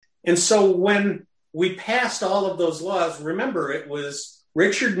And so when we passed all of those laws, remember, it was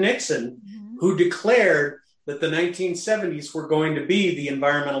Richard Nixon who declared that the 1970s were going to be the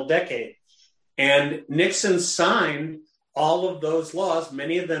environmental decade. And Nixon signed all of those laws,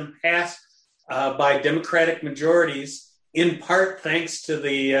 many of them passed by Democratic majorities, in part thanks to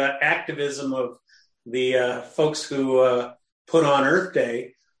the activism of the folks who put on Earth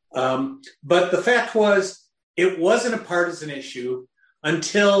Day. But the fact was, it wasn't a partisan issue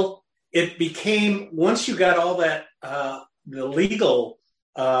until it became, once you got all that, the legal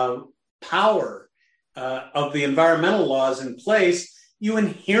power of the environmental laws in place, you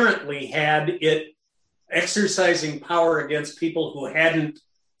inherently had it exercising power against people who hadn't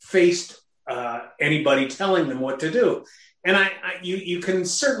faced anybody telling them what to do. And you can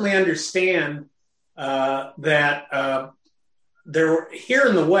certainly understand that here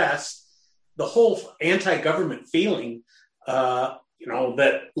in the West, the whole anti-government feeling,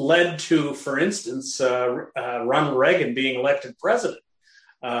 that led to, for instance, Ronald Reagan being elected president.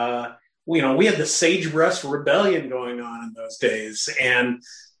 We had the Sagebrush Rebellion going on in those days. And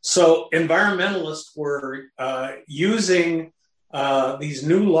so environmentalists were using these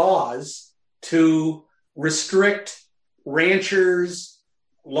new laws to restrict ranchers,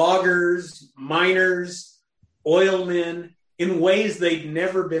 loggers, miners, oilmen in ways they'd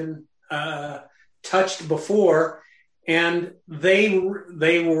never been touched before. And they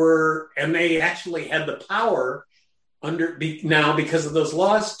actually had the power now because of those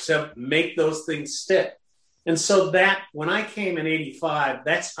laws to make those things stick. And so that when I came in 85,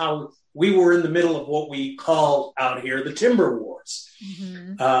 that's how we were in the middle of what we call out here the timber wars.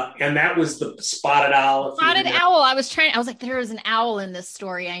 Mm-hmm. And that was the spotted owl. Spotted owl. I was like, there is an owl in this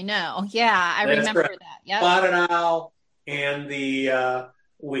story. I know. Yeah, I remember that. Yep. Spotted owl and the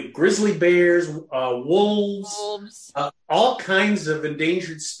grizzly bears, wolves. All kinds of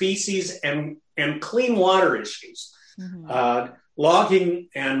endangered species and clean water issues. Mm-hmm. Logging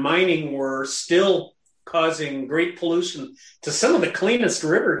and mining were still causing great pollution to some of the cleanest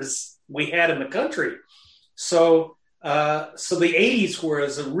rivers we had in the country. So the 80s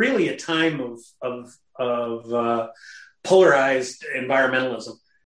was really a time of polarized environmentalism.